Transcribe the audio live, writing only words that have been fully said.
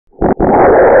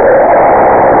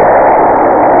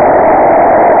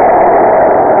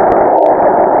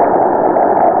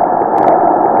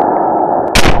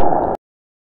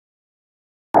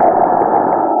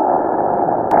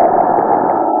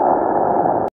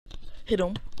hit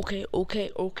him. Okay,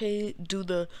 okay, okay. Do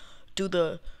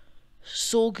the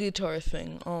soul guitar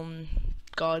thing.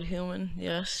 God human.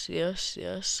 Yes, yes,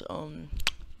 yes.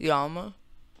 Yama.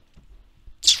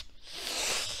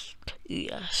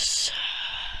 Yes.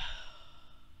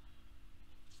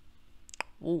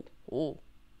 Oh, oh,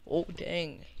 oh,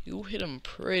 dang. You hit him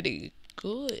pretty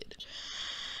good.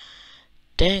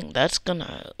 Dang, that's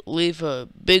gonna leave a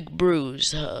big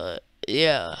bruise.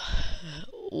 Yeah.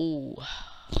 Ooh.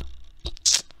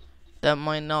 That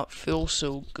might not feel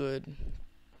so good.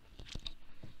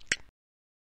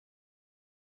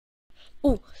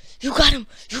 Oh, you got him!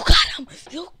 You got him!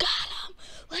 You got him!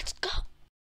 Let's go!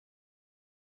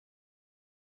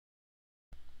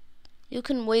 You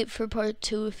can wait for part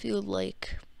 2 if you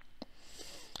like.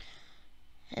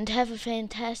 And have a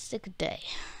fantastic day.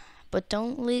 But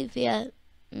don't leave yet.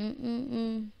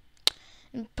 In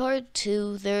part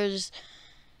 2, there's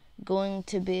going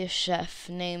to be a chef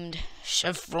named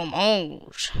Chef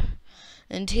Fromage.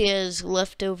 And he has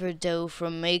leftover dough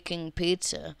from making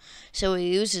pizza, so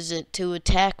he uses it to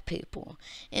attack people.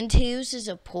 And he uses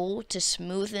a pole to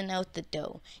smoothen out the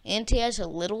dough. And he has a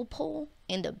little pole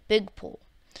and a big pole.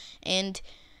 And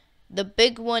the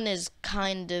big one is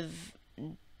kind of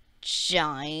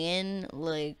giant,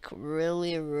 like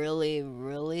really, really,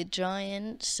 really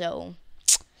giant. So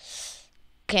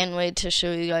can't wait to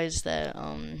show you guys that.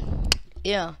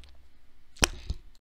 Yeah.